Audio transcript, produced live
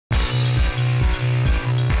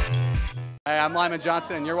Hey, I'm Lyman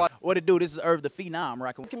Johnson, and you're watching. What it do? This is Irv the Phenom,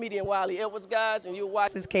 rocking. Comedian Wiley Edwards, guys, and you're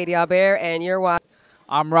watching. This is Katie Albert, and you're watching.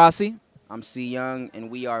 I'm Rossi. I'm C Young,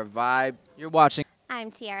 and we are Vibe. You're watching.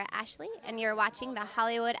 I'm Tiara Ashleigh, and you're watching the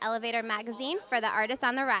Hollywood Elevator magazine for the artists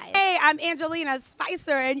on the rise. Hey, I'm Angelina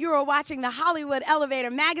Spicer, and you are watching the Hollywood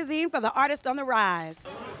Elevator magazine for the artists on the rise.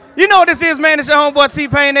 You know what this is, man. It's your homeboy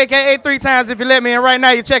T-Pain, a.k.a. 3 times if you let me. And right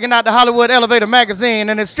now you're checking out the Hollywood Elevator magazine,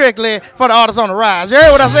 and it's strictly for the artists on the rise. You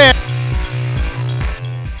heard what I said?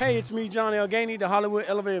 Hey, it's me, John Elganey, the Hollywood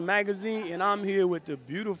Elevator magazine, and I'm here with the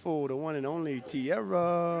beautiful, the one and only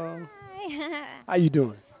Tiara. Hi. How you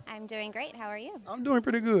doing? I'm doing great. How are you? I'm doing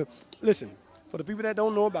pretty good. Listen, for the people that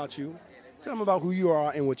don't know about you, tell them about who you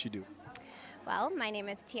are and what you do. Well, my name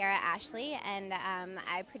is Tiara Ashleigh, and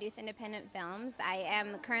I produce independent films. I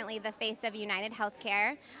am currently the face of United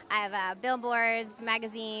Healthcare. I have billboards,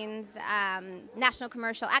 magazines, national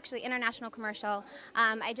commercial, actually international commercial.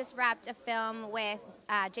 I just wrapped a film with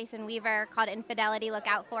Jason Weaver called Infidelity. Look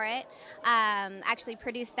out for it. Actually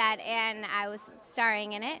produced that, and I was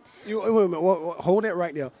starring in it. Wait a minute, hold that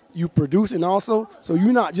right there. You produce and also, so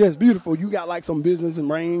you're not just beautiful. You got like some business and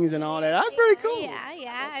rings and all that. That's pretty cool.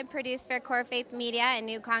 Yeah. I produce for Core Faith Media and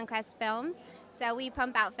New Conquest Films. So we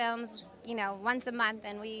pump out films, once a month,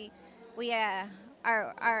 and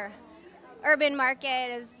our urban market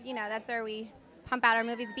is, that's where we pump out our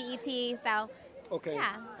movies, BET. So. Okay.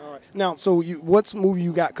 Yeah. All right. Now, so what's movie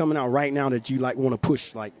you got coming out right now that you want to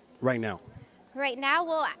push right now? Right now,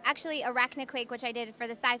 well, actually, Arachnoquake, which I did for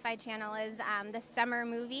the Sci-Fi Channel, is the summer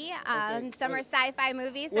movie, summer sci-fi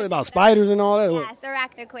movie. So what about spiders and all that? Yes,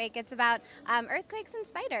 Arachnoquake. It's about earthquakes and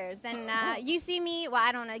spiders. And you see me. Well,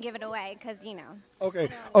 I don't want to give it away because Okay.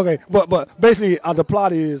 But basically, the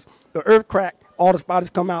plot is the earth crack, all the spiders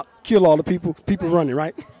come out, kill all the people running,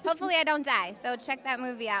 right? Hopefully, I don't die. So check that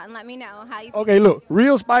movie out and let me know how you feel. Okay, look,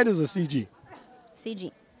 real spiders or CG?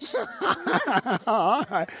 CG. All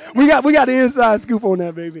right. We got the inside scoop on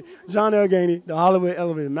that, baby. John Elganey, the Hollywood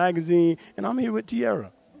Elevator magazine, and I'm here with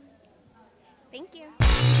Tiara. Thank you.